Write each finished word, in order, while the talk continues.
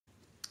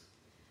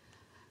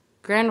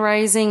Grand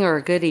Rising or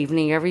good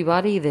evening,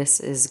 everybody. This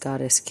is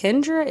Goddess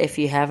Kendra. If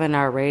you haven't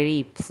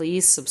already,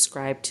 please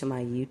subscribe to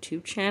my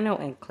YouTube channel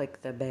and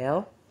click the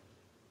bell.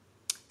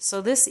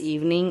 So this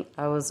evening,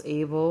 I was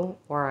able,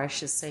 or I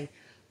should say,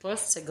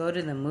 blessed to go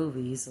to the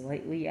movies.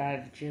 Lately,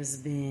 I've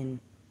just been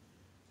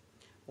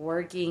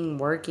working,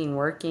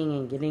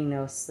 and getting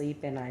no sleep,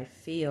 and I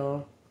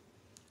feel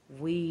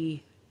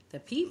we,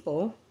 the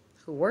people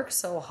who work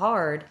so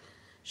hard,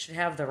 should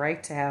have the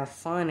right to have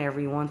fun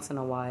every once in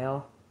a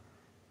while.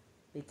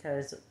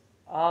 Because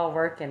all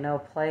work and no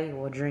play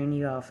will drain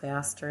you out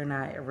faster. And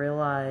I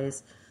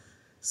realize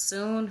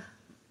soon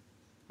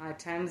my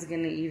time's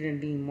going to even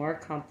be more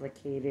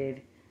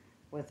complicated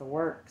with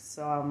work.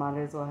 So I might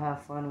as well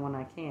have fun when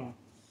I can.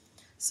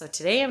 So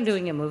today I'm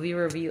doing a movie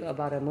review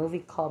about a movie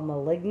called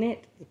Malignant.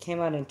 It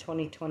came out in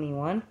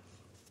 2021.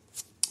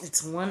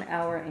 It's 1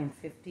 hour and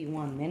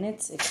 51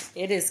 minutes.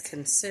 It is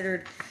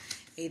considered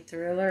a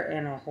thriller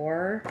and a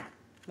horror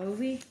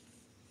movie.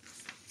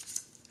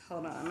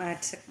 Hold on, I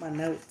took my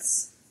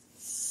notes.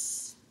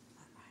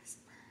 My eyes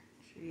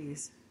burn.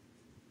 Jeez.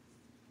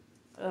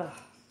 Ugh.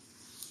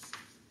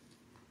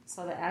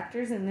 So the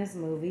actors in this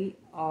movie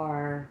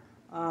are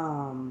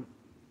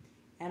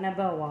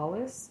Annabelle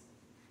Wallace,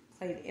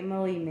 played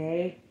Emily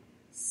May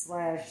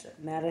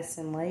 /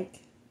 Madison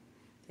Lake.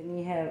 Then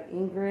you have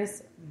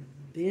Ingrid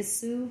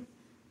Bisu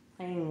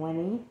playing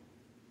Winnie.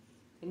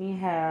 Then you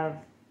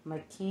have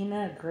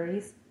Makina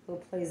Grace, who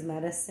plays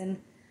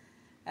Madison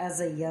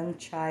as a young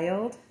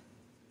child.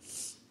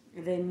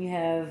 Then you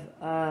have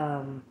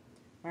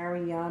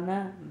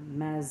Mariana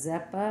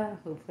Mazeppa,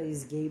 who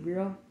plays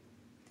Gabriel.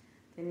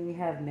 Then you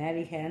have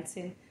Maddie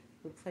Hansen,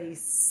 who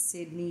plays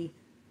Sydney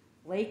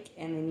Lake.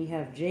 And then you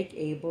have Jake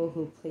Abel,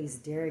 who plays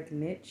Derek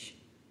Mitch.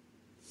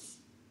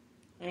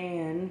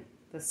 And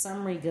the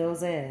summary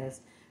goes as: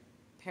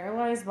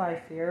 paralyzed by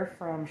fear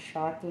from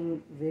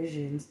shocking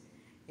visions,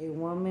 a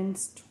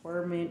woman's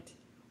torment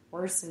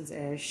worsens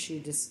as she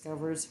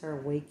discovers her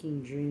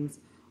waking dreams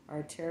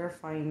are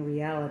terrifying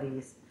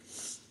realities.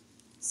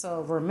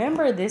 So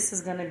remember, this is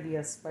going to be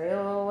a spoiler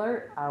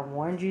alert. I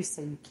warned you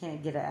so you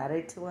can't get an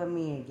attitude with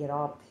me and get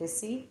all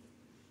pissy.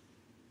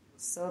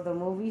 So the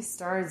movie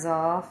starts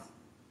off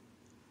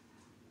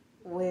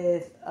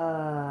with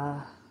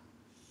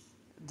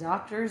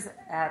doctors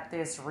at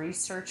this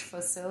research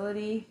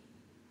facility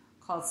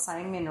called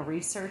Simon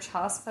Research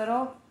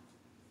Hospital.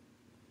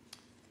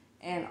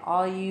 And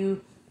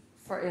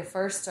it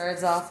first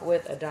starts off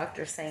with a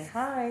doctor saying,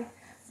 "Hi,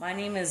 my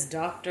name is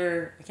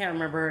Dr." I can't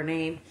remember her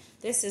name.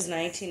 This is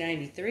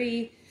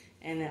 1993.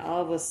 And then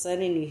all of a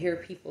sudden you hear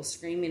people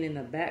screaming in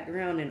the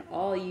background and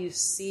all you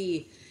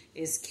see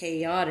is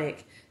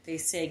chaotic. They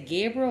said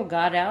Gabriel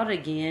got out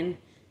again.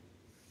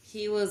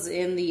 He was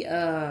in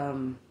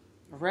the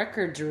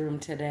records room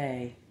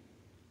today.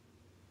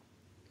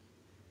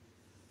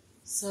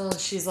 So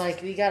she's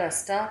like, we gotta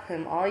stop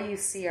him. All you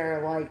see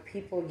are like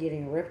people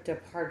getting ripped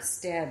apart,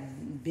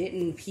 stabbed,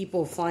 bitten,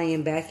 people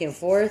flying back and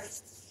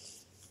forth.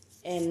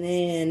 And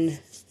then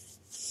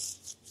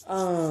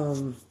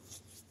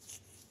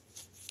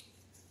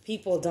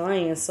people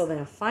dying. So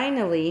then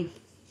finally,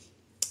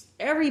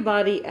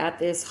 everybody at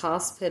this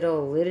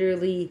hospital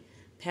literally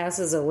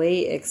passes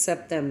away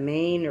except the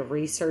main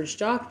research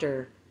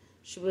doctor.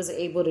 She was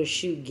able to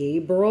shoot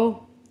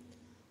Gabriel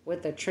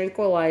with a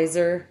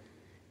tranquilizer.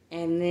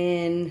 And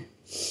then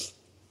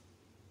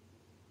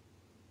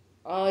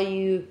all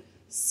you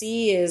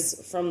see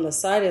is from the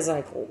side is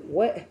like,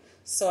 what?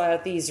 So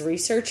at these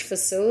research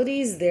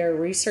facilities, they're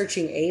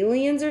researching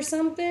aliens or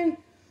something?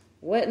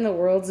 What in the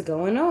world's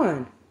going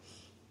on?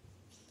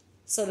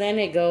 So then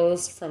it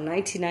goes from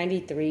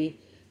 1993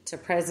 to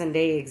present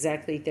day,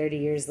 exactly 30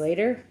 years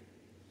later.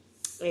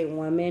 A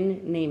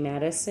woman named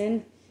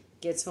Madison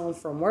gets home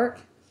from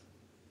work.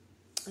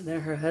 And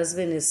then her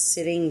husband is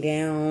sitting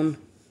down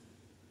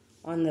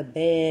on the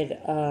bed,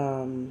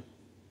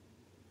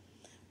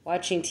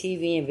 watching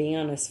TV and being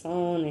on his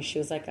phone, and she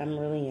was like, I'm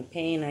really in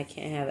pain, I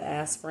can't have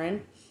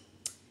aspirin.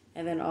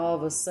 And then all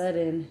of a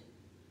sudden,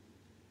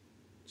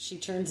 she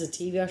turns the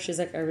TV off, she's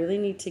like, I really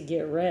need to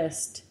get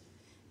rest.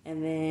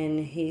 And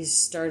then he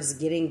starts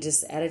getting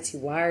just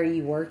attitude, why are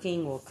you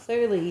working? Well,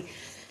 clearly,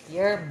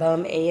 your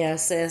bum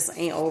ASS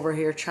ain't over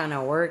here trying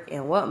to work,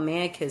 and what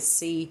man could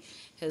see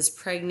his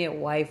pregnant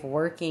wife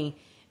working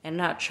and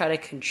not try to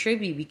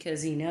contribute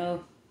because,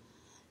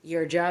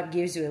 your job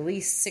gives you at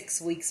least 6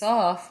 weeks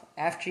off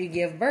after you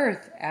give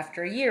birth,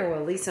 after a year,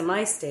 well, at least in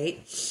my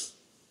state.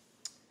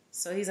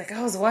 So he's like,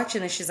 I was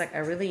watching this. She's like, I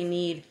really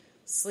need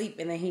sleep.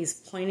 And then he's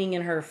pointing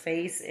in her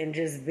face and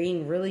just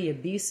being really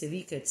abusive.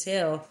 You could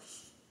tell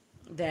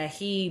that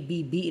he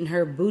be beating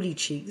her booty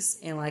cheeks.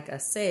 And like I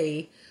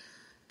say,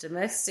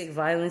 domestic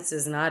violence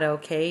is not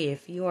okay.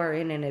 If you are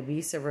in an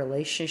abusive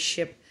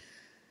relationship,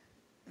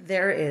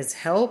 there is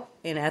help.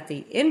 And at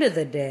the end of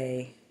the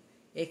day,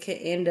 it could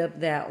end up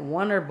that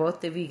one or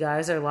both of you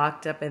guys are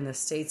locked up and the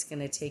state's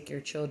going to take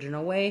your children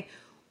away,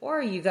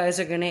 or you guys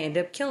are going to end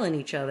up killing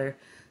each other.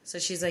 So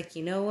she's like,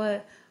 you know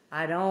what?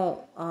 I don't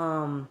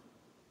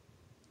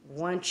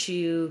want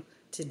you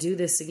to do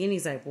this again.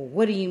 He's like, well,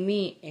 what do you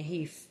mean?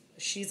 And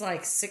she's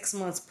like 6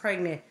 months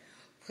pregnant,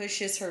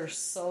 pushes her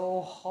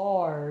so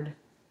hard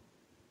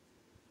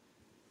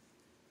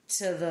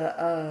to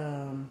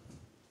the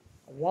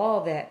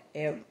wall that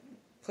it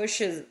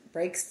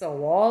breaks the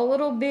wall a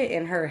little bit,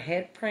 and her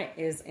head print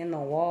is in the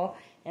wall,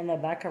 and the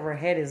back of her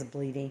head is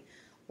bleeding.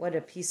 What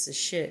a piece of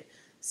shit.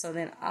 So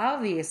then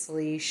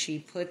obviously she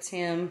puts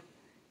him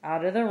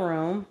out of the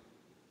room,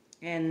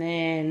 and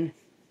then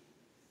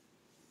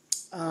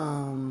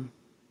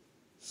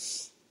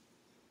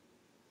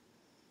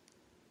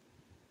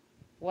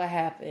what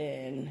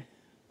happened?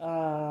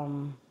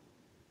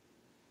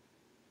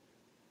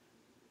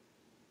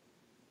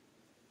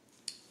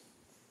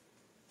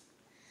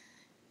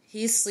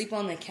 He's asleep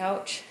on the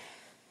couch,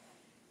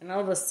 and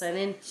all of a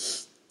sudden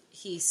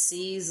he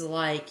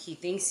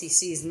thinks he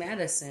sees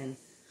Madison.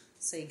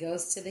 So he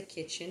goes to the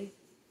kitchen.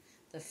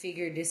 The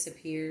figure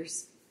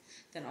disappears.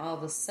 Then all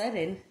of a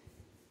sudden,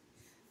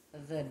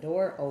 the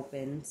door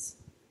opens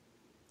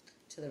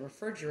to the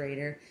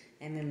refrigerator,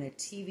 and then the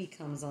TV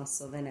comes on.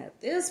 So then at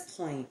this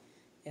point,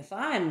 if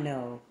I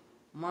know,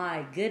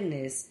 my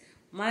goodness,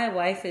 my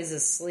wife is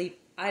asleep.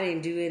 I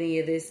didn't do any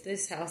of this.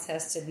 This house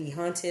has to be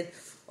haunted,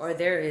 or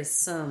there is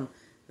some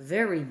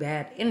very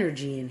bad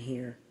energy in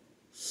here.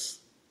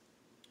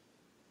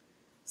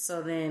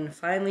 So then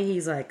finally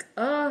he's like,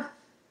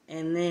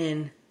 and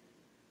then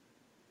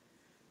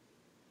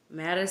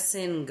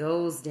Madison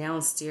goes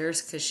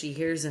downstairs because she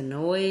hears a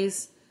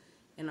noise,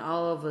 and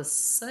all of a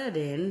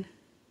sudden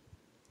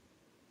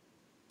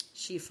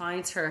she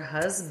finds her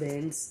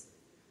husband's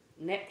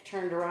neck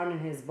turned around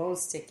and his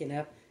bones sticking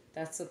up.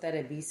 That's what that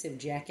abusive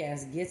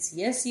jackass gets.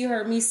 Yes, you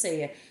heard me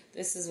say it.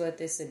 This is what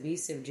this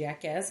abusive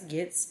jackass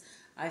gets.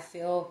 I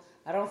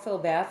don't feel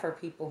bad for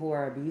people who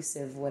are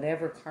abusive.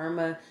 Whatever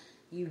karma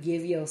you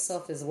give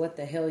yourself is what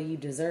the hell you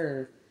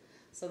deserve.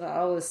 So then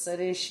all of a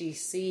sudden she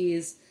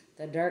sees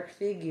the dark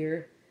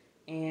figure,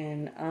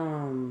 and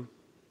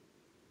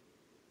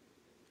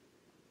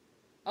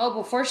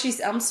before she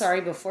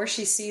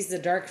sees the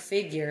dark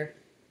figure,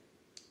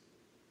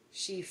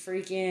 she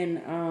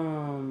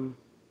freaking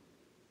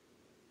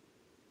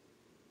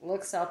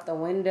looks out the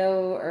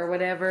window or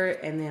whatever,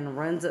 and then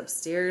runs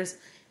upstairs.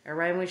 And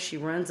right when she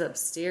runs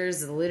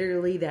upstairs,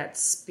 literally that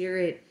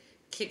spirit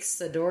kicks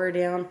the door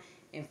down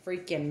and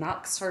freaking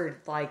knocks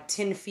her like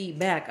 10 feet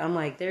back. I'm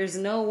like, there's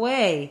no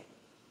way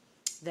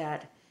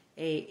that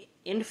a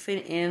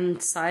infant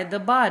inside the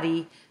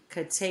body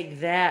could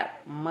take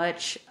that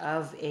much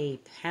of a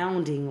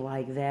pounding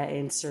like that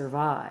and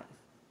survive.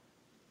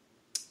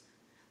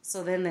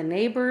 So then the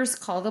neighbors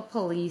call the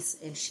police,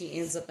 and she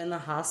ends up in the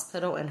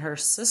hospital, and her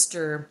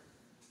sister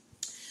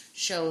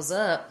shows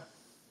up,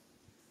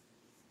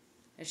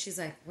 and she's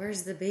like,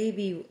 where's the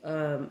baby?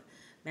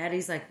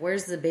 Maddie's like,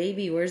 where's the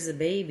baby? Where's the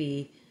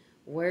baby?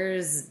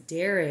 Where's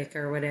Derek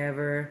or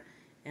whatever?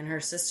 And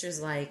her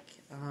sister's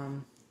like,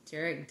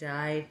 Derek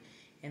died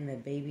and the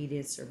baby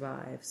did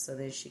survive. So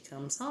then she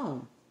comes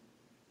home.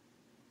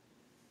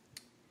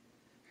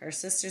 Her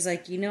sister's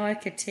like, I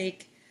could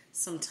take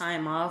some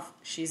time off.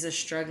 She's a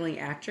struggling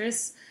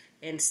actress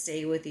and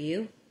stay with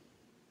you.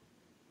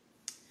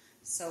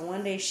 So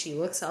one day she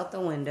looks out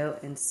the window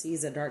and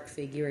sees a dark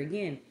figure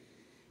again.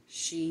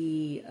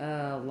 She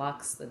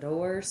locks the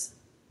doors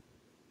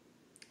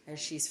as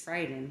she's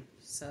frightened.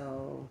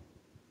 So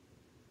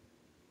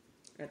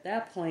at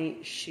that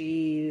point,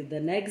 she the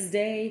next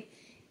day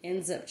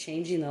ends up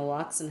changing the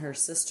locks, and her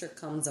sister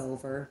comes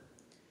over,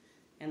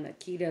 and the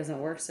key doesn't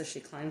work, so she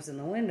climbs in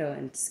the window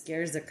and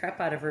scares the crap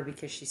out of her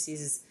because she sees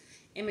this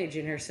image,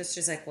 and her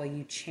sister's like, well,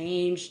 you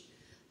changed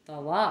the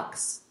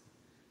locks,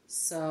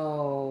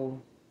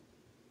 so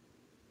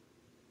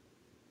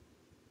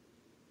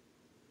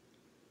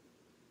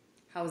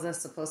how was I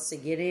supposed to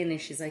get in?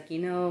 And she's like,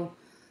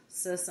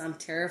 sis, I'm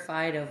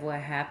terrified of what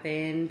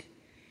happened.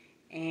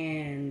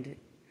 And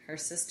her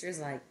sister's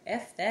like,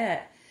 F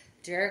that.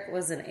 Derek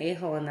was an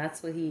a-hole, and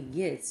that's what he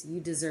gets. You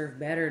deserve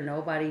better.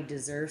 Nobody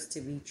deserves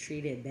to be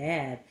treated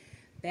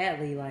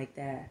badly like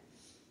that.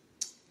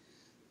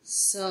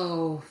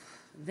 So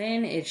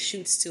then it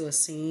shoots to a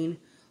scene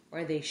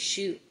where they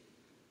shoot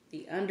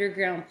the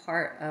underground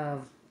part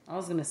of, I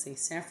was going to say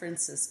San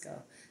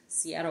Francisco,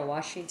 Seattle,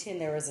 Washington.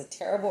 There was a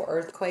terrible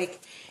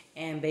earthquake,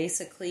 and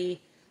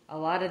basically a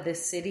lot of the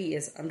city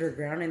is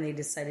underground, and they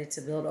decided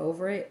to build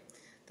over it.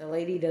 The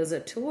lady does a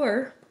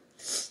tour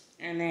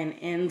and then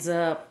ends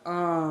up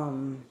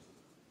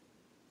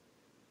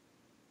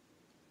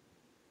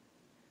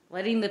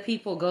letting the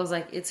people go.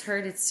 Like,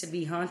 it's to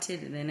be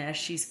haunted. And then as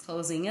she's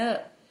closing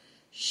up,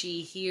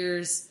 she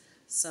hears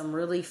some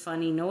really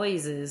funny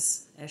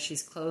noises as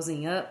she's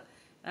closing up.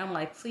 And I'm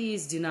like,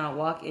 please do not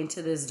walk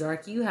into this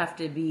dark. You have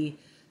to be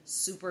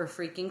super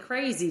freaking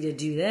crazy to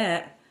do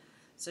that.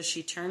 So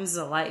she turns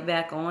the light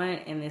back on,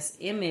 and this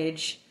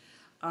image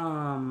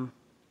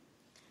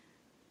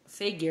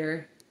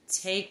figure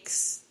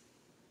takes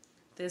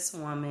this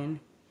woman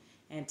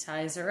and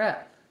ties her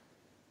up.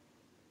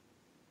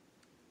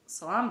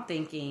 So I'm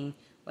thinking,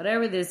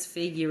 whatever this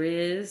figure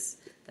is,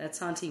 that's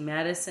hunting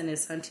Madison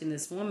is hunting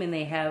this woman.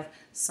 They have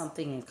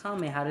something in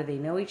common. How do they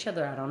know each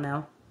other? I don't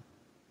know.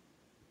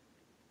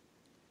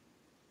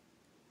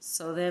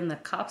 So then the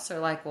cops are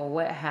like, well,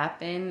 what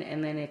happened?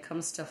 And then it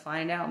comes to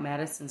find out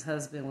Madison's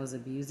husband was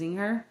abusing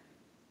her.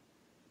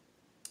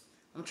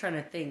 I'm trying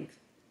to think.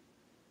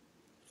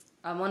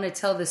 I want to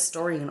tell this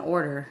story in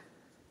order.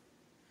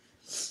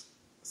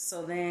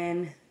 So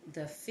then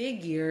the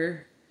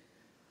figure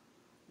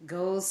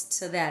goes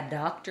to that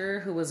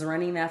doctor who was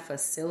running that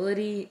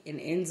facility and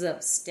ends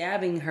up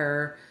stabbing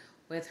her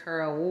with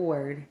her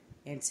award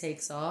and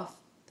takes off.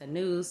 The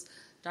news,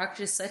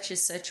 Dr. such and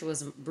such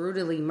was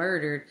brutally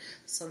murdered.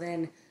 So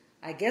then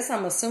I guess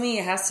I'm assuming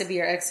it has to be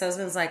her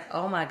ex-husband's like,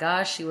 oh my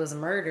gosh, she was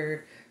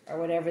murdered, or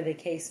whatever the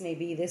case may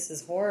be. This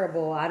is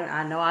horrible.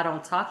 I know I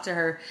don't talk to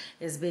her.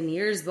 It's been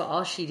years, but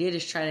all she did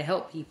is try to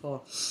help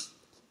people.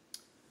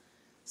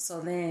 So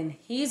then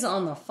he's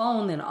on the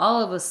phone, and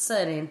all of a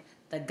sudden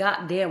the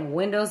goddamn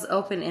windows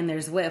open and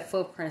there's wet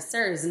footprints.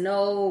 There is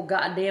no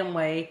goddamn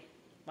way,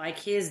 like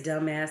his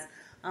dumbass,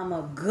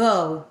 I'ma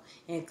go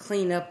and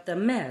clean up the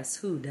mess.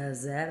 Who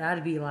does that?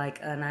 I'd be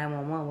like,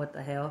 911, what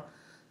the hell?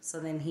 So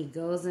then he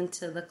goes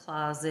into the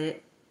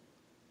closet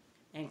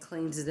and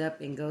cleans it up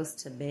and goes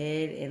to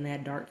bed, and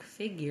that dark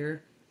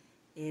figure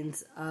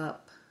ends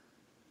up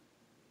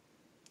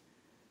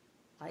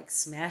like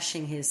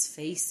smashing his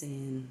face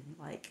in.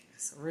 Like,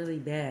 it's really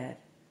bad.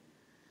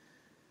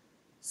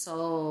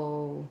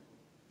 So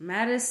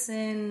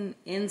Madison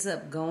ends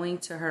up going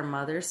to her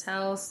mother's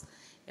house.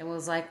 It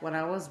was like, when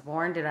I was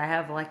born, did I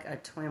have like a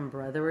twin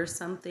brother or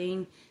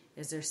something?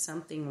 Is there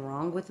something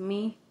wrong with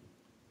me?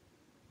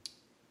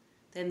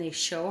 Then they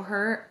show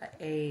her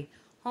a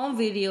home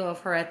video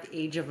of her at the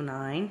age of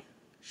 9.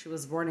 She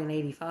was born in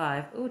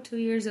 85. Oh, 2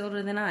 years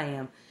older than I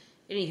am.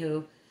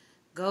 Anywho,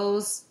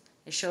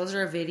 it shows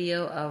her a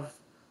video of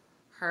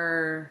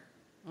her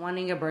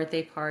wanting a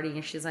birthday party,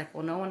 and she's like,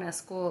 well, no one at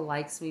school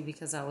likes me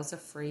because I was a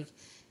freak.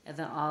 And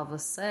then all of a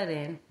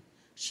sudden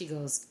she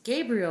goes,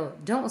 Gabriel,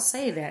 don't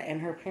say that.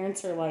 And her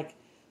parents are like,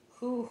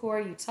 who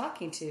are you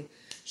talking to?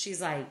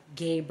 She's like,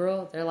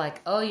 Gabriel. They're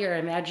like, oh, your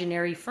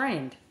imaginary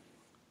friend.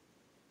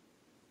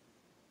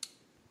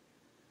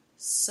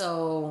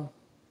 So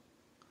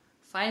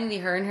finally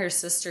her and her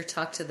sister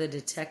talk to the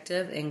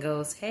detective and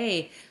goes,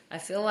 hey, I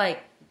feel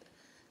like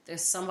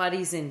there's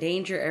somebody's in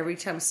danger. Every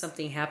time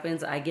something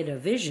happens, I get a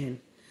vision.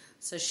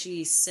 So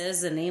she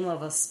says the name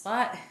of a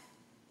spot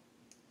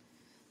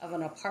of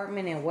an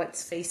apartment and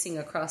what's facing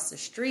across the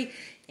street.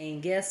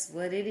 And guess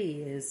what it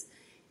is?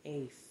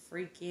 A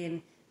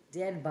freaking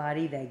dead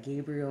body that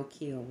Gabriel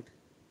killed.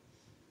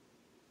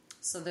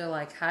 So they're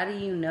like, how do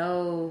you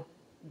know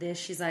this?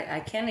 She's like, I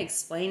can't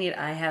explain it.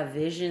 I have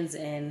visions,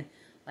 and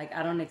like,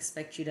 I don't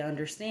expect you to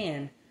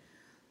understand.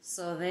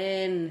 So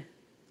then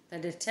the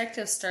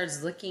detective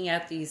starts looking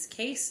at these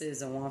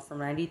cases, and one from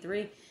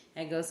 93,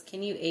 and goes,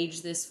 can you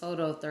age this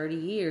photo 30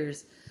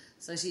 years?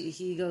 So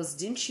he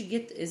goes,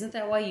 isn't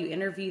that why you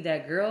interviewed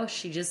that girl?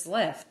 She just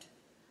left.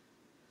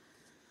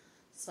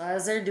 So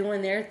as they're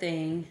doing their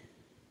thing,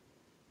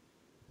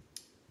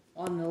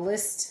 on the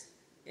list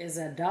is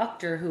a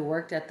doctor who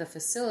worked at the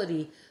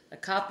facility. The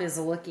cop is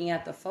looking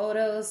at the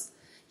photos.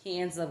 He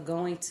ends up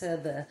going to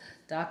the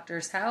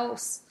doctor's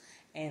house,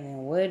 and then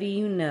what do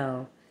you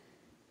know?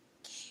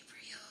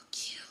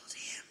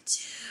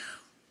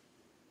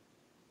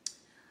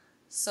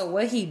 So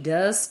what he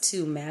does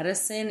to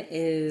Madison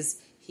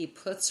is he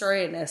puts her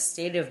in a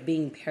state of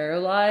being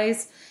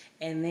paralyzed,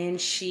 and then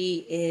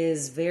she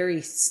is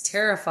very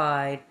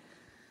terrified.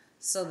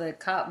 So the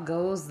cop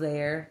goes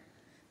there.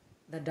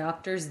 The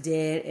doctor's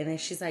dead, and then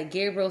she's like,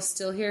 Gabriel's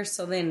still here.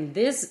 So then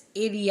this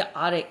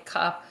idiotic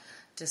cop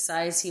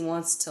decides he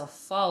wants to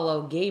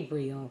follow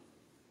Gabriel.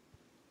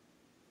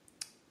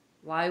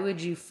 Why would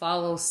you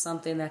follow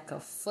something that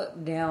could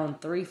flip down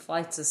 3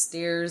 flights of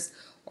stairs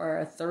or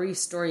a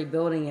 3-story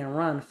building and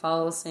run?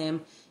 Follows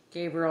him.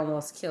 Gabriel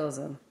almost kills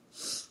him.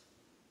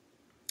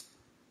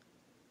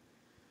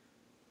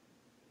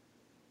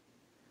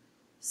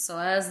 So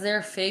as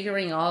they're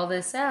figuring all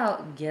this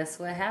out, guess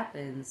what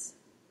happens?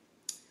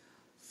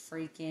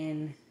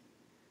 Freaking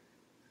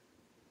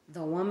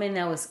the woman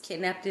that was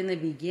kidnapped in the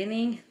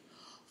beginning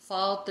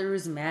fall through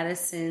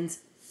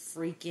Madison's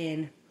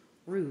freaking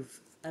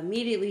roof.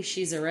 Immediately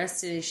she's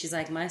arrested, and she's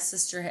like,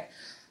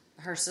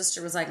 her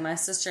sister was like, my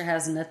sister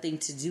has nothing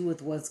to do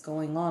with what's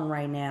going on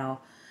right now.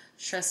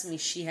 Trust me,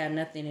 she had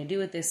nothing to do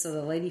with this. So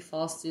the lady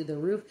falls through the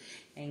roof,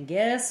 and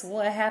guess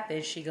what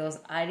happened? She goes,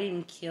 I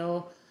didn't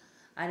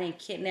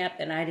kidnap,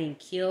 and I didn't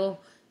kill.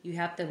 You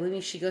have to believe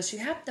me. She goes, you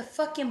have to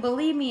fucking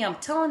believe me. I'm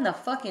telling the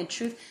fucking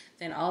truth.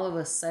 Then all of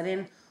a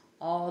sudden,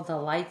 all the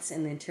lights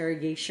in the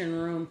interrogation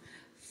room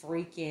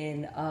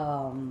freaking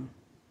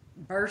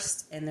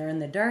burst, and they're in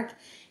the dark.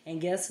 And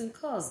guess who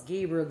calls?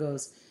 Gabriel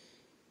goes,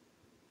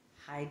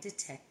 hi,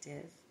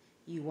 detective.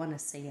 You want to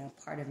say I'm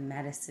part of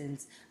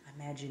Madison's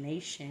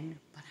imagination,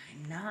 but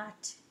I'm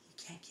not.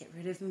 You can't get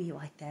rid of me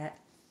like that.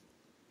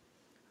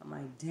 I'm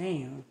like,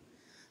 damn.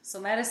 So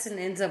Madison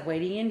ends up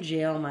waiting in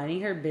jail,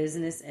 minding her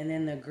business, and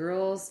then the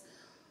girls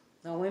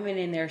the women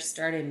in there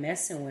started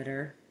messing with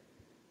her.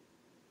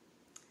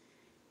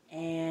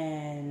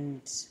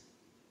 And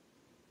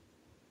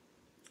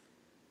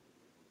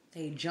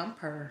they jump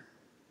her.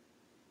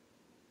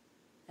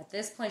 At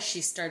this point,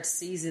 she starts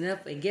seizing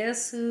up, and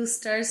guess who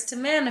starts to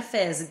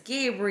manifest?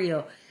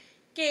 Gabriel.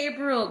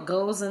 Gabriel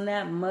goes in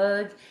that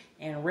mug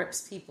and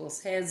rips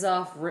people's heads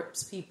off,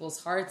 rips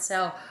people's hearts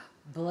out,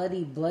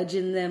 bloody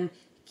bludgeon them,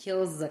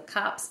 kills the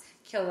cops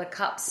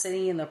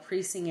sitting in the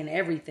precinct and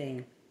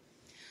everything.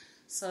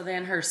 So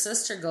then her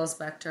sister goes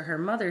back to her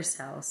mother's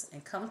house,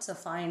 and come to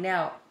find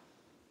out,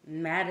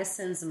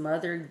 Madison's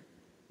mother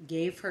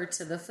gave her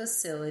to the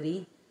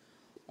facility.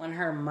 When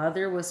her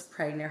mother was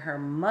pregnant, her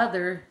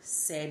mother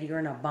said, "You're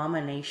an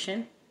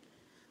abomination,"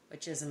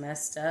 which is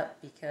messed up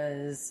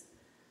because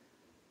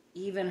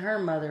even her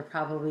mother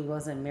probably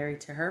wasn't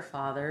married to her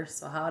father.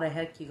 So how the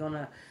heck you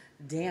gonna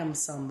damn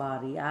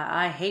somebody?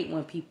 I hate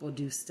when people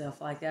do stuff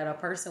like that. A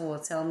person will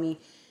tell me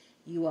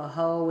you a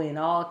hoe and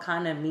all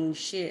kind of mean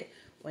shit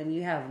when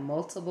you have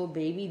multiple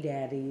baby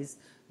daddies,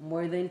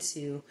 more than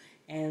two,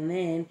 and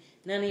then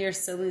none of your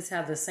siblings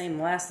have the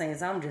same last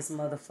names. I'm just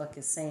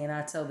motherfucking saying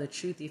I tell the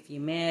truth. If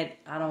you're mad,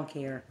 I don't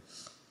care.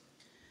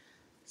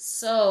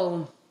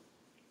 So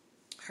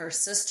her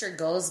sister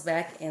goes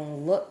back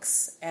and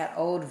looks at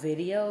old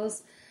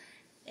videos,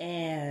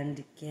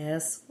 and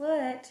guess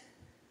what?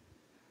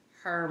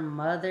 Her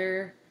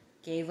mother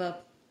gave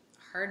up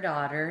her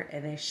daughter,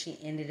 and then she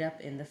ended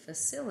up in the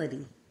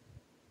facility.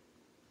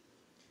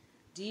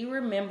 Do you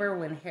remember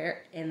when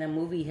in the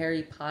movie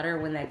Harry Potter,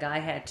 when that guy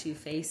had two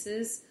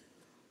faces?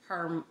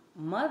 Her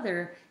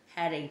mother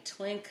had a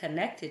twin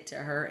connected to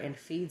her and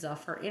feeds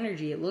off her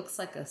energy. It looks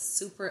like a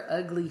super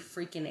ugly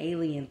freaking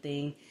alien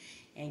thing.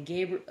 And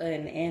Gabriel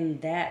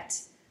and that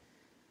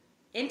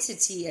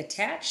entity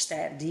attached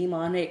that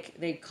demonic,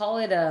 they call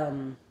it,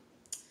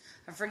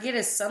 I forget,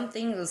 it's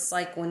something. It's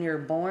like when you're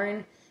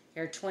born,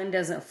 your twin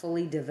doesn't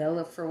fully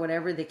develop for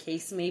whatever the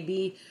case may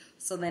be.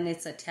 So then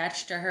it's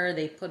attached to her.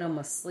 They put him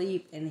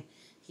asleep and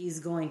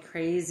he's going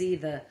crazy.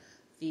 The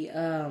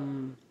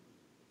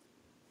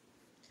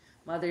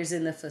mother's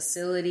in the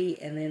facility,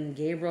 and then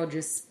Gabriel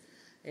just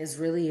is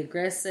really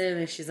aggressive,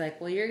 and she's like,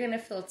 well, you're going to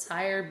feel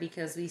tired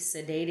because we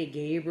sedated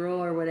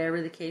Gabriel or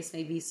whatever the case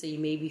may be, so you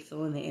may be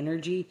feeling the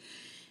energy.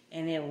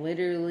 And it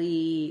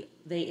literally,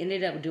 they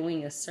ended up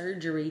doing a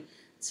surgery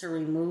to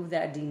remove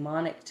that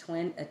demonic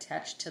twin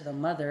attached to the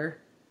mother,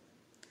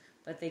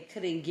 but they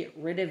couldn't get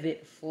rid of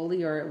it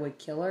fully or it would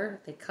kill her.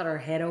 They cut her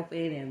head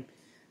open and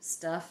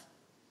stuff.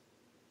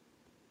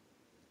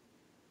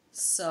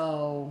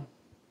 So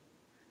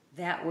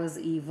that was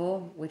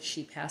evil, which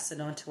she passed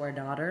it on to her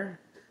daughter.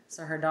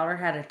 So her daughter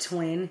had a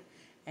twin.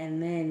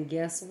 And then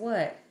guess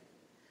what?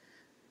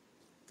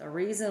 The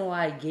reason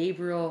why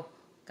Gabriel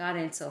got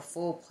into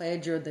full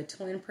pledge, or the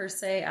twin per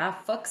se, I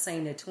fuck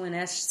saying the twin,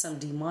 that's some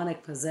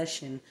demonic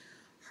possession.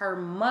 Her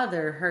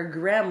mother, her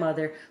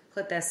grandmother,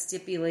 put that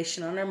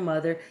stipulation on her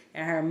mother,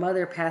 and her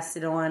mother passed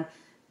it on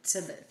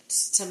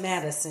to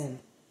Madison.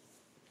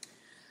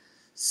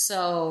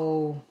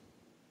 So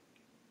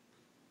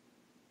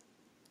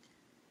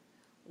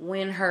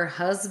when her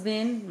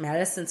husband,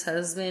 Madison's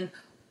husband,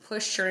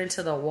 pushed her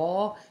into the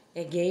wall,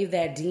 it gave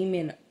that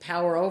demon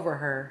power over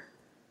her.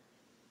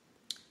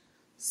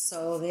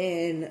 So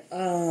then,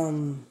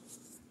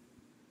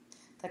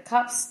 the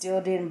cops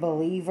still didn't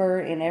believe her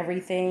and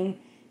everything.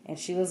 And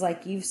she was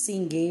like, you've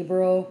seen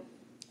Gabriel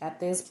at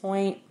this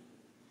point.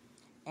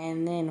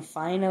 And then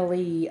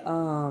finally,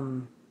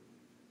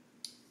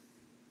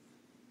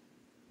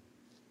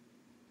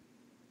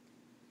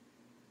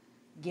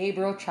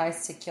 Gabriel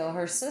tries to kill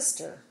her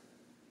sister.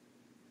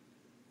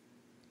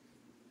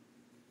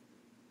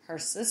 Her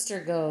sister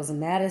goes,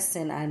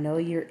 Madison, I know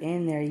you're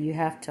in there. You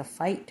have to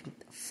fight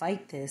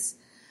this.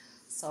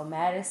 So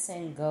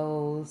Madison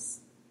goes.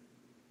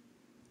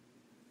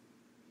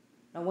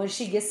 And when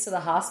she gets to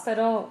the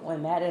hospital,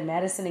 when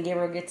Madison and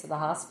Gabriel get to the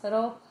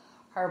hospital,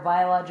 her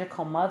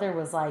biological mother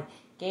was like,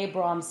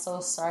 Gabriel, I'm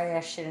so sorry. I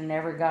should have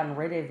never gotten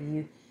rid of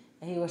you.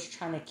 And he was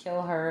trying to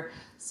kill her.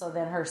 So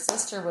then her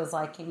sister was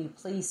like, can you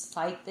please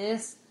fight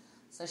this?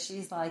 So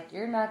she's like,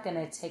 you're not going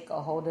to take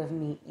a hold of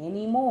me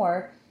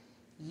anymore.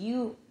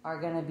 You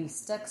are going to be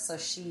stuck. So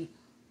she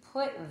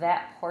put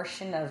that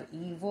portion of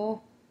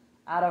evil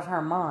out of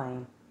her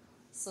mind.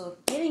 So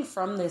getting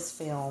from this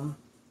film,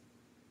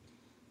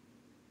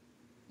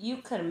 you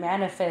could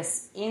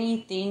manifest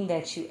anything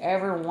that you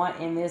ever want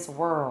in this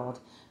world.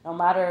 No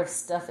matter if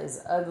stuff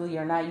is ugly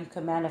or not, you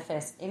can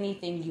manifest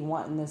anything you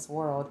want in this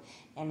world,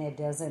 and it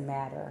doesn't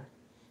matter.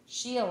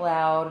 She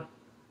allowed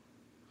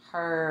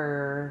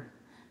her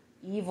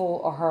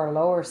evil, or her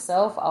lower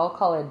self, I'll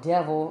call it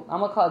devil, I'm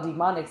going to call it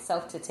demonic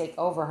self, to take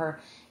over her.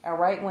 And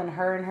right when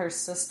her and her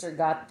sister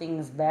got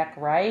things back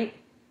right,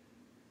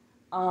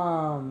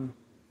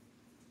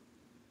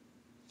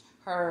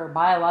 her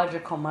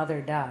biological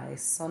mother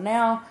dies. So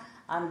now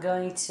I'm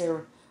going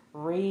to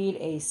read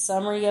a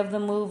summary of the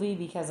movie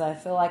because I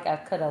feel like I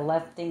could have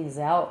left things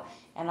out,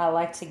 and I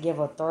like to give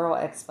a thorough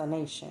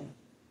explanation.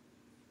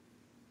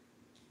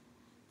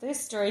 This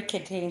story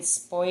contains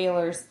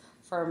spoilers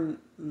for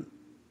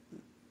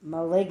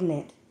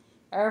Malignant.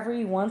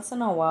 Every once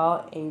in a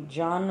while, a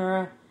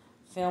genre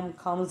film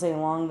comes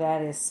along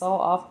that is so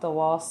off the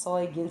wall, so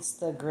against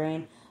the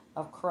grain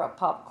of corrupt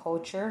pop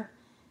culture,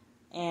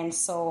 and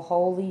so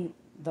wholly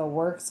the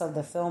works of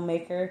the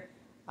filmmaker,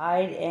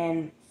 eyed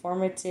and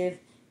formative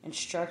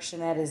instruction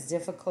that is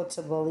difficult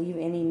to believe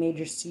any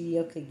major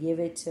studio could give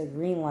it to a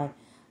green light.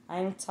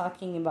 I'm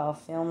talking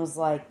about films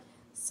like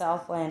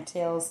Southland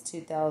Tales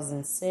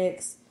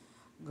 2006,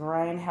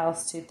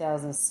 Grindhouse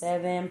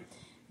 2007,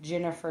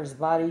 Jennifer's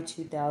Body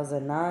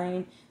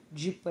 2009,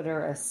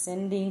 Jupiter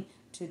Ascending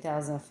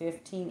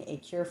 2015, A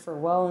Cure for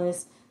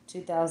Wellness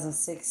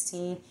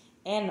 2016,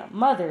 and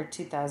Mother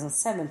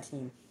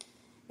 2017.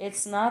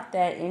 It's not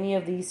that any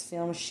of these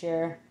films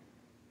share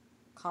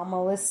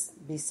commonalities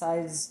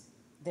besides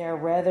their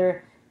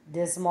rather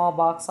dismal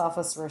box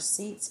office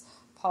receipts,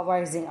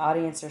 polarizing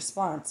audience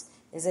response,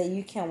 is that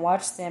you can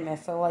watch them and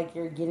feel like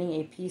you're getting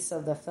a piece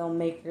of the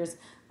filmmaker's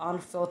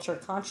unfiltered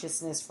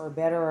consciousness, for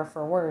better or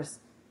for worse.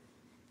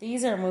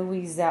 These are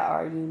movies that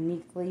are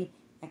uniquely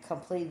and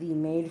completely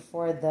made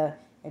for the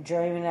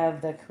enjoyment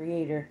of the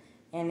creator,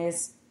 and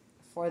is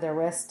for the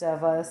rest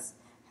of us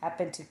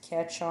happen to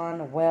catch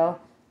on,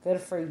 well, good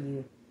for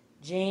you.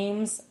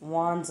 James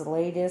Wan's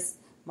latest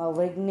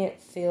Malignant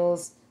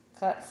feels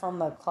cut from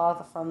the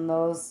cloth from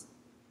those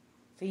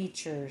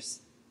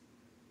features,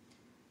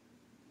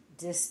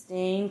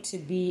 destined to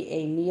be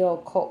a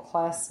neo-cult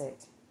classic.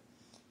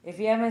 If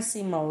you haven't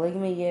seen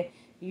Malignant yet,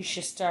 you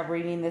should stop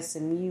reading this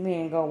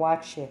immediately and go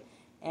watch it,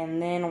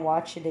 and then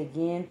watch it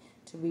again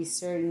to be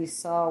certain you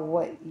saw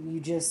what you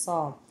just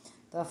saw.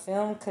 The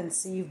film,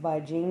 conceived by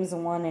James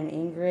Wan and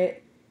Ingrid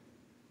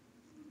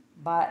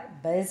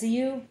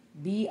Bisu,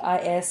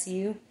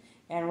 B-I-S-U,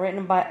 and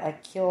written by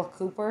Akil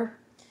Cooper,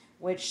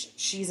 which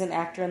she's an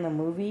actor in the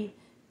movie,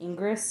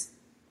 Ingrid,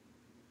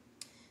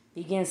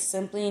 begins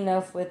simply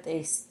enough with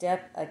a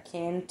step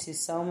akin to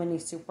so many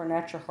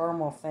supernatural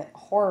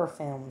horror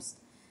films.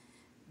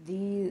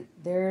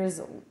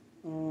 There's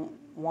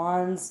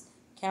Wan's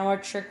camera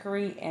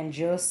trickery and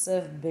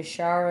Joseph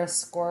Bishara's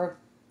score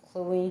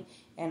cluing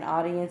an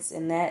audience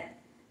in that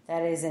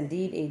is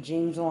indeed a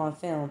James Wan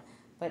film,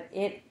 but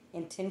it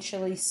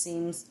intentionally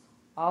seems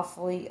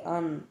awfully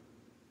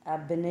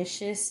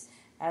unambitious,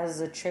 as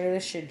the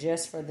trailer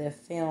suggests, for the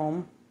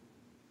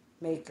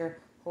filmmaker,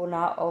 who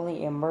not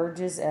only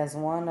emerges as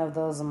one of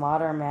those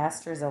modern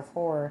masters of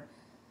horror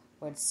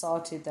with Saw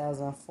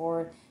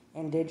 2004,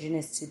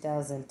 Indigenous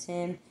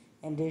 2010,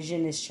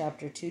 Indigenous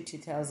Chapter 2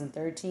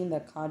 2013, The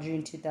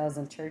Conjuring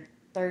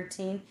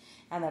 2013,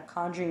 and The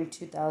Conjuring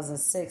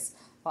 2006,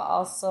 but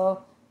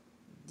also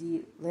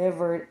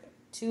delivered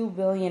 $2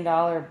 billion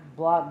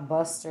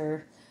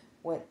blockbuster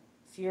with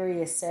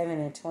Furious 7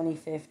 in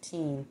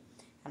 2015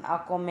 and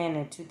Aquaman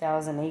in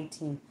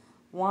 2018.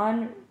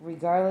 One,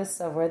 regardless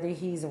of whether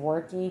he's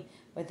working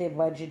with a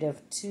budget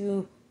of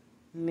 $200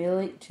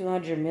 million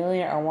or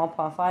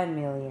 $1.5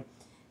 million,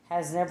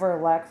 has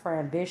never lacked for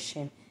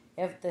ambition.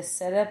 If the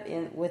setup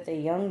with a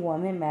young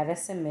woman,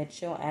 Madison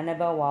Mitchell,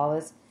 Annabelle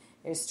Wallace,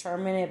 is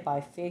tormented by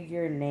a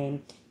figure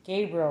named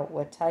Gabriel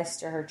with ties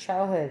to her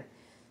childhood,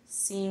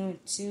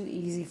 seemed too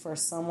easy for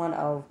someone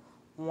of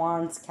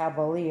Wan's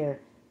caliber,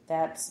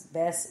 that's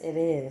best it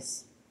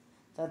is.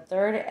 The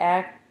third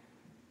act,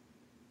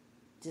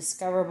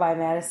 discovered by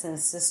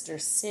Madison's sister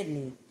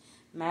Sydney,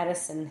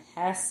 Madison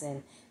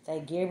Hassan,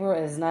 that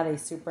Gabriel is not a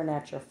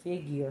supernatural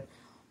figure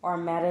or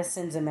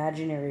Madison's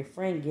imaginary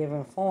friend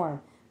given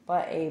form,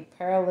 but a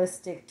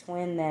paralytic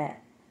twin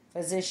that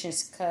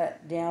physicians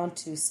cut down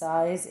to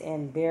size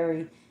and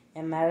bury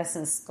in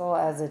Madison's skull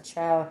as a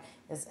child,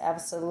 is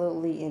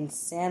absolutely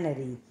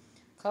insanity.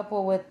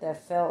 Coupled with the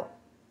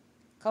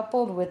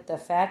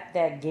fact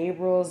that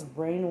Gabriel's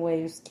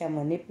brainwaves can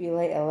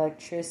manipulate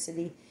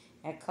electricity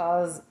and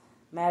cause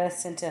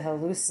Madison to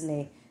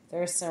hallucinate,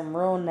 there's some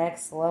real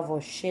next level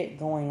shit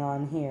going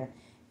on here.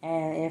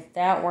 And if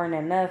that weren't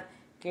enough,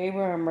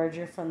 Gabriel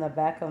emerging from the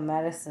back of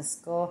Madison's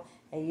skull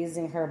and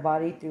using her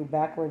body through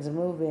backwards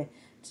movement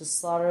to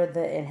slaughter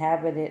the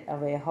inhabitant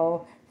of a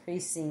whole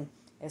precinct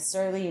is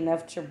certainly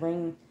enough to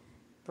bring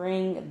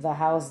the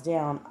house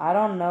down. I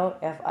don't know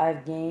if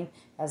I've gained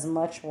as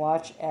much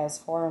watch as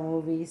horror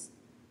movies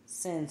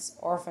since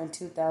Orphan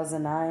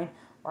 2009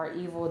 or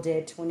Evil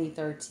Dead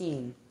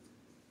 2013.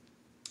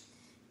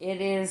 It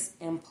is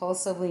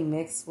impulsively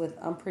mixed with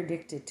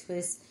unpredicted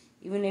twists.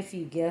 Even if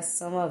you guessed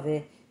some of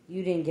it,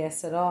 you didn't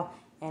guess it all,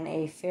 and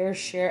a fair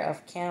share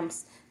of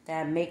camps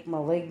that make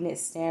Malignant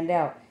stand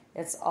out.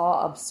 It's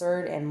all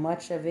absurd, and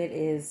much of it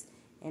is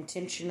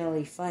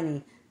intentionally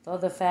funny, though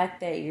the fact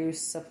that you're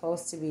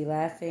supposed to be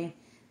laughing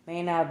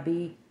may not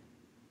be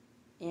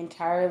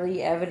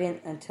entirely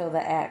evident until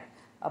the act.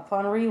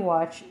 Upon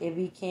rewatch, it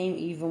became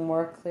even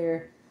more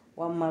clear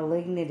what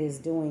Malignant is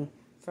doing.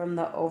 From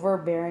the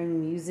overbearing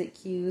music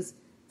cues,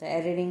 the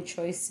editing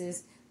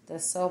choices, the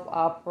soap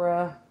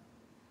opera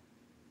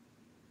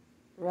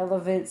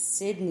relevant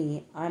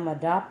Sydney, I'm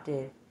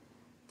adopted,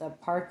 the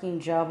parking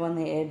job on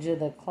the edge of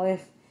the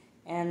cliff,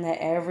 and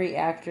that every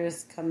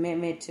actor's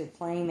commitment to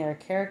playing their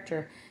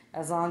character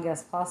as long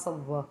as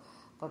possible,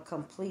 but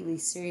completely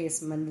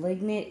serious.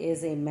 Malignant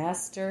is a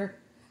master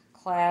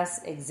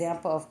class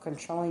example of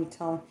controlling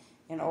tone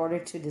in order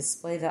to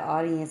display the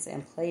audience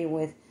and play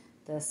with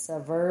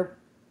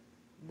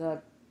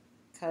the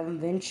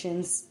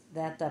conventions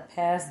that the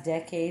past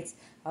decades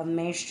of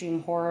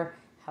mainstream horror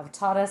have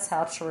taught us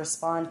how to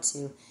respond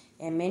to.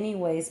 In many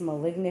ways,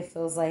 Malignant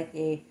feels like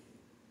a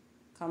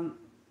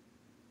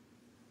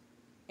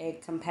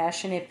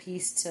compassionate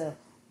piece to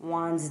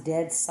Wan's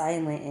Dead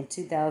Silent in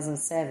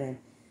 2007.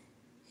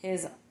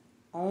 His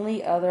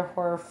only other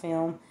horror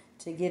film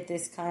to get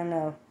this kind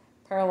of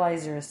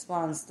paralyzed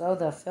response, through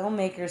the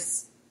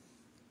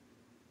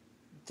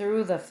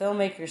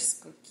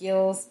filmmaker's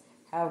skills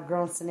have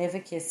grown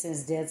significant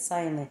since Dead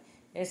Silent.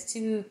 It's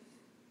too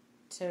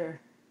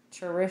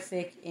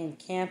terrific in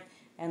camp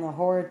and the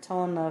horror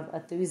tone of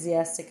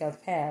enthusiastic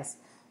of past.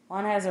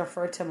 One has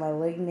referred to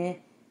Malignant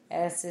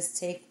as his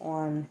take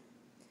on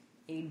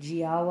a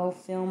giallo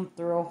film,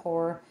 thrill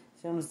horror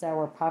films that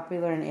were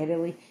popular in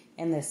Italy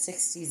in the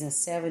 60s and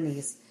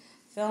 70s.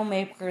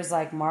 Filmmakers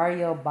like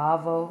Mario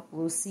Bavo,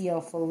 Lucio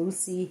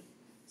Fulci,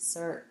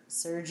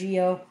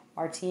 Sergio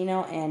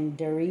Martino, and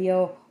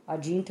Dario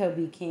Argento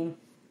became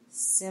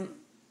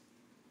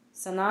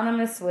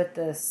synonymous with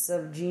the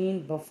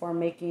subgenre before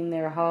making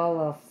their haul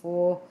of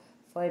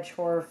full-fledged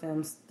horror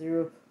films,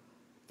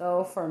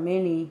 though for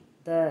many,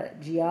 the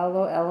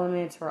giallo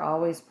elements were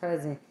always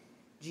present.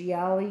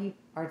 Gialli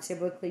are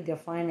typically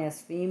defined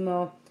as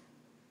female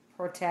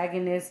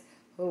protagonists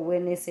who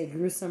witness a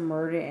gruesome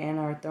murder and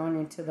are thrown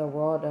into the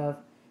world of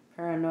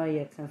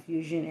paranoia,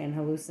 confusion, and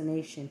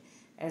hallucination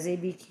as they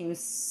became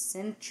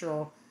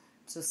central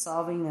to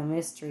solving the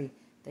mystery.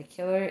 The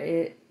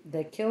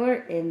killer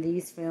in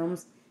these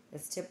films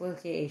is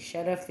typically a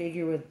shadow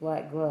figure with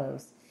black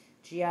gloves.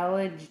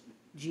 Gialli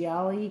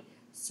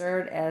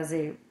served as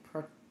a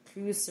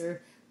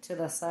precursor to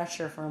the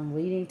slasher film,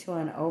 leading to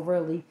an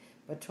overlap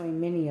between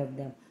many of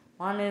them.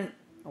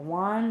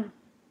 Juan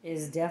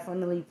is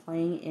definitely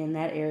playing in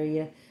that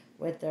area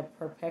with the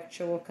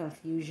perpetual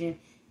confusion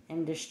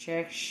and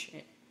distract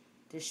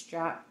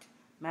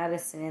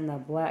Madison in the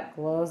black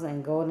gloves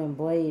and golden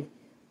blade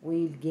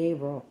weave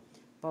Gabriel.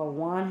 But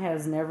Juan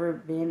has never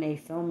been a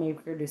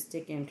filmmaker to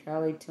stick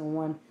entirely to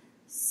one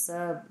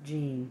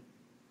subgenre.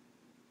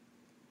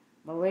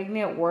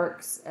 Malignant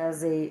works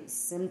as a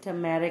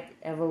symptomatic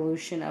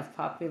evolution of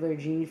popular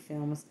genre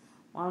films.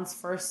 Juan's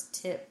first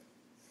tipped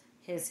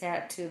his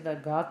hat to the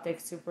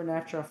gothic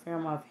supernatural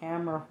film of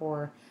Hammer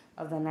horror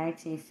of the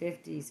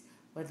 1950s,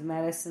 with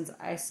Madison's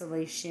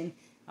isolation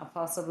and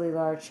possibly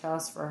large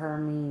house for her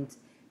means,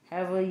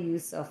 heavily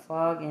use of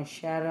fog and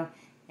shadow,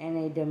 and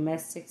a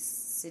domestic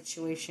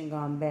situation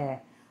gone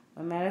bad.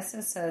 When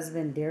Madison's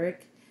husband,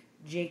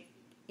 Jake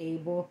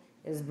Abel,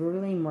 is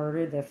brutally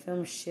murdered, the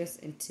film shifts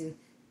into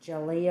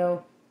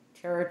Jaleo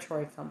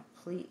territory,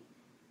 complete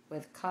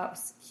with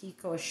cops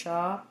Kiko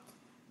Shaw,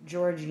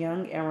 George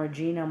Young, and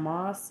Regina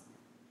Moss,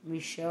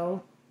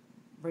 Michelle,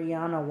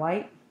 Brianna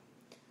White,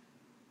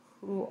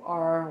 who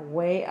are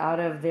way out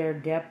of their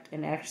depth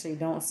and actually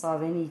don't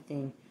solve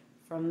anything.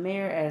 From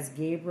there, as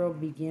Gabriel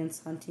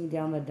begins hunting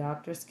down the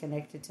doctors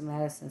connected to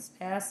Madison's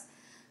past,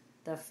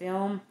 the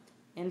film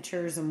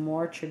enters a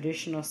more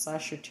traditional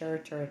slasher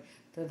territory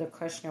through the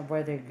question of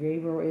whether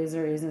Gabriel is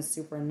or isn't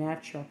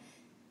supernatural,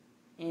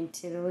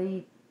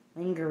 intently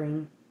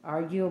lingering,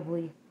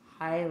 arguably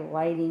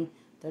highlighting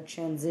the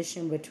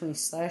transition between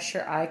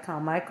slasher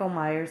icon Michael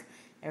Myers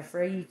and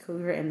Freddy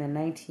Krueger in the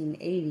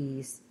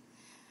 1980s.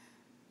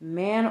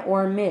 Man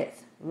or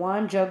myth?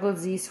 Juan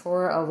juggles these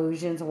horror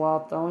illusions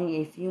while throwing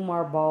a few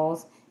more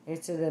balls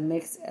into the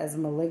mix as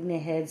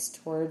Malignant heads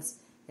towards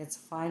its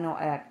final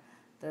act,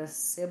 the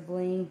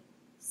sibling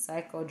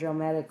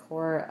psychodramatic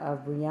horror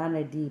of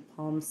Brianna D.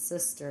 Palm's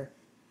sister,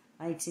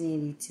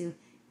 1982,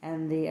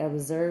 and the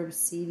observed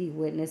seedy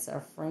witness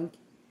of Frank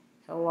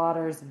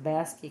Hillotter's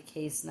basket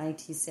case,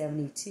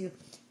 1972.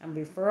 And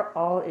before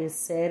all is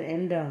said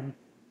and done,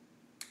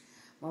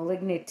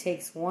 Malignant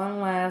takes one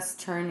last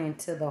turn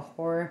into the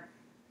horror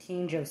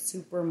tinge of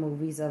super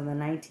movies of the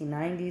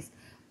 1990s,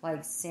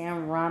 like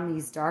Sam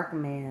Raimi's Dark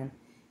Man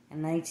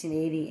in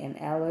 1980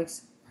 and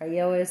Alex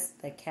Proyas'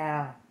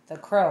 The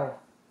Crow.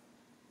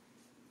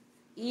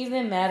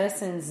 Even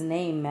Madison's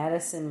name,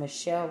 Madison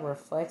Michelle,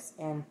 reflects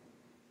an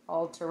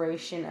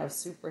alteration of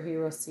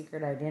superhero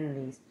secret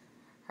identities.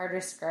 Her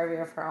discovery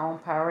of her own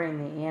power in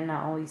the end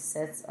not only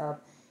sets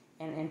up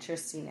an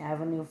interesting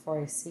avenue for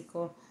a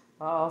sequel,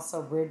 but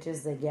also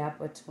bridges the gap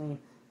between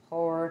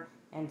horror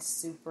and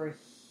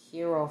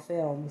superhero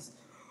films.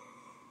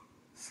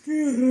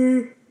 Excuse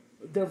me.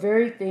 The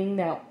very thing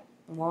that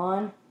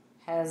Juan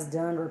has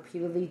done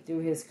repeatedly through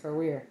his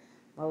career.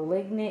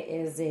 Malignant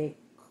is a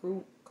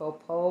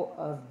couple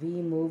of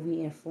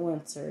B-movie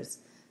influencers,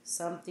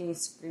 something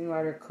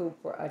screenwriter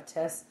Cooper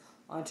attests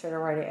on Twitter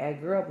writing, I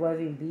grew up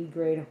loving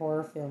B-grade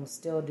horror films,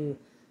 still do,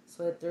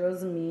 so it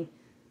thrills me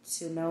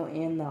to no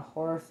end the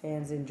horror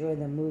fans enjoy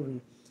the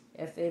movie.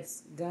 If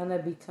it's gonna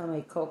become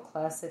a cult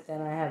classic,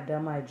 then I have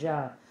done my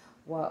job.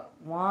 What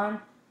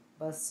Juan,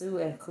 Basu,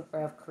 and Cooper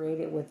have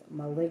created with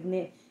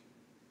Malignant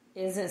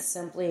isn't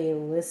simply a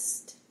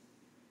list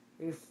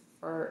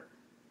refer.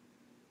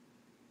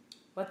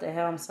 What the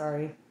hell? I'm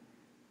sorry.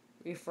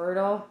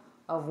 Referral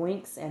of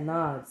winks and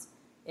nods.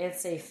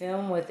 It's a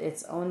film with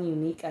its own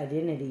unique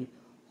identity.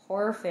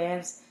 Horror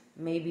fans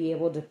may be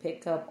able to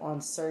pick up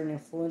on certain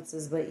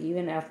influences, but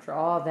even after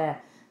all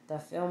that, the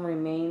film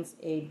remains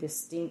a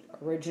distinct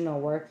original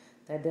work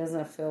that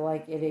doesn't feel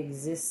like it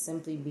exists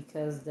simply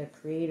because the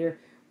creator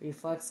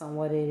reflects on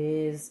what it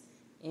is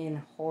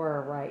in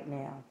horror right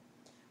now.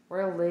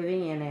 We're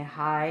living in a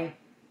high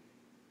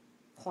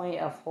point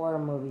of horror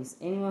movies.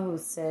 Anyone who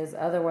says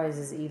otherwise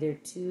is either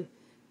too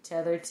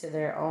tethered to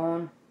their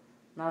own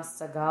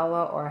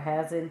nostalgia or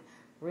hasn't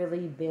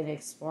really been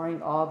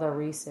exploring all the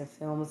recent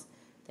films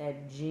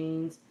that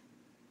genes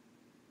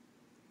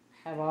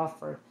have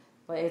offered.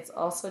 But it's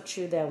also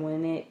true that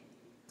when it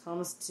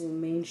comes to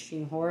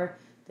mainstream horror,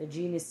 the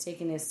gene is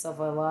taking itself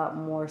a lot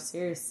more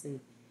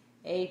seriously.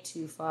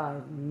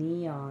 A25,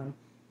 Neon,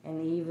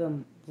 and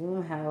even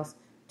Blumhouse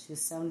to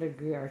some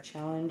degree are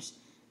challenged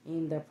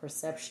in the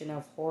perception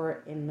of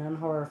horror in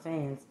non-horror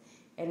fans.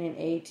 And in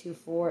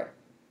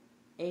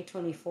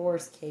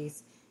A24's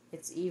case,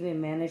 it's even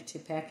managed to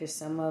package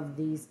some of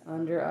these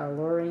under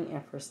alluring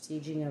and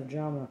prestiging of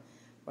drama.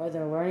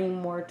 Whether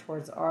learning more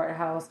towards art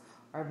house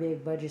or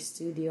big budget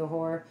studio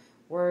horror,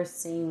 we're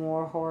seeing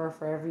more horror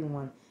for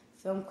everyone.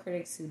 Film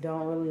critics who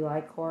don't really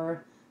like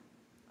horror,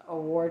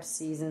 award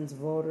seasons,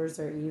 voters,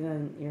 or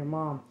even your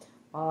mom.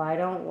 While I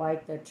don't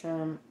like the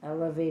term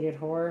elevated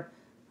horror,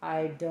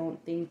 I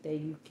don't think that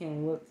you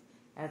can look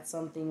at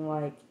something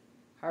like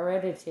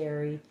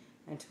Hereditary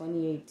in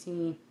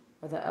 2018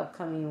 or the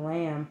upcoming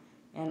Lamb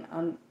and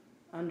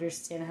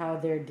understand how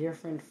they're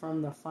different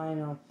from the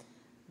final,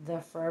 The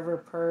Forever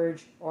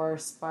Purge, or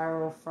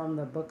Spiral from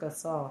the Book of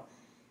Saw.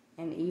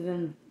 And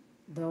even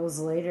those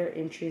later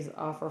entries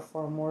offer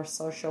for more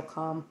social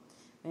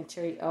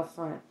commentary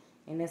upfront.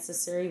 A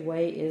necessary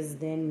way is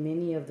then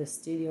many of the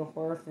studio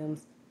horror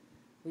films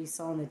we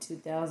saw in the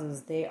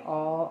 2000s. They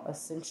all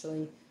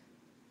essential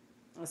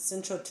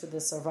to the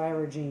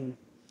survivor gene.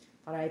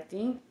 But I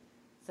think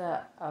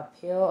the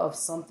appeal of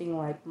something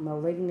like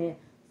Malignant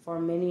for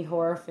many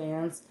horror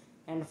fans,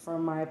 and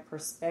from my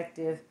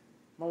perspective,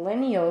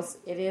 millennials,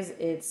 it is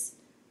its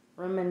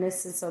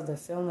reminiscence of the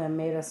film that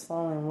made us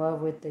fall in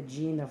love with the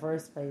G in the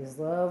first place.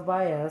 Loved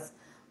by us,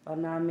 but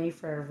not made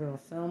for everyone.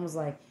 Films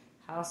like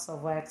House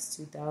of Wax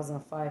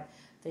 2005,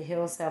 The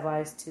Hills Have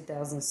Eyes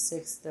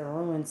 2006, The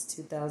Ruins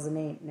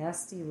 2008,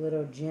 nasty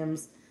little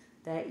gems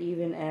that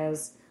even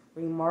as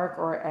remark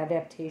or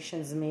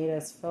adaptations made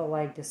us feel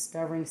like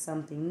discovering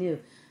something new,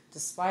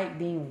 despite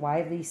being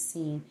widely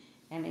seen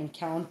and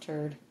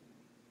encountered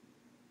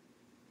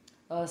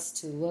us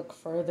to look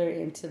further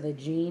into the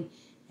gene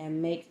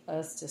and make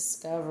us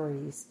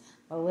discoveries.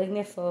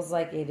 Malignant feels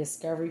like a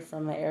discovery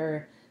from an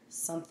era,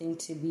 something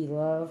to be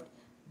loved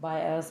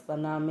by us but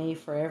not made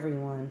for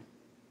everyone.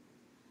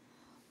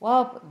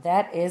 Well,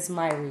 that is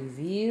my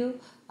review.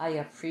 I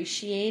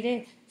appreciate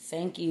it.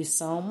 Thank you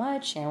so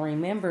much, and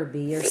remember,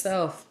 be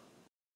yourself.